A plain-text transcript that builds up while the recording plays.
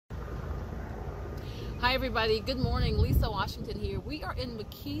Hi everybody, good morning. Lisa Washington here. We are in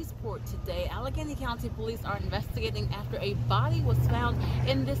McKeesport today. Allegheny County Police are investigating after a body was found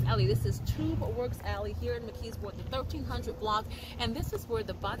in this alley. This is Tube Works Alley here in McKeesport, the 1300 block, and this is where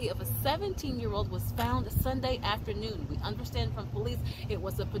the body of a 17-year-old was found Sunday afternoon. We understand from police it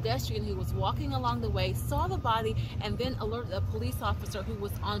was a pedestrian who was walking along the way, saw the body, and then alerted a police officer who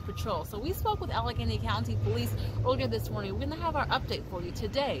was on patrol. So we spoke with Allegheny County Police earlier this morning. We're going to have our update for you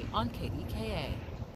today on KDKA.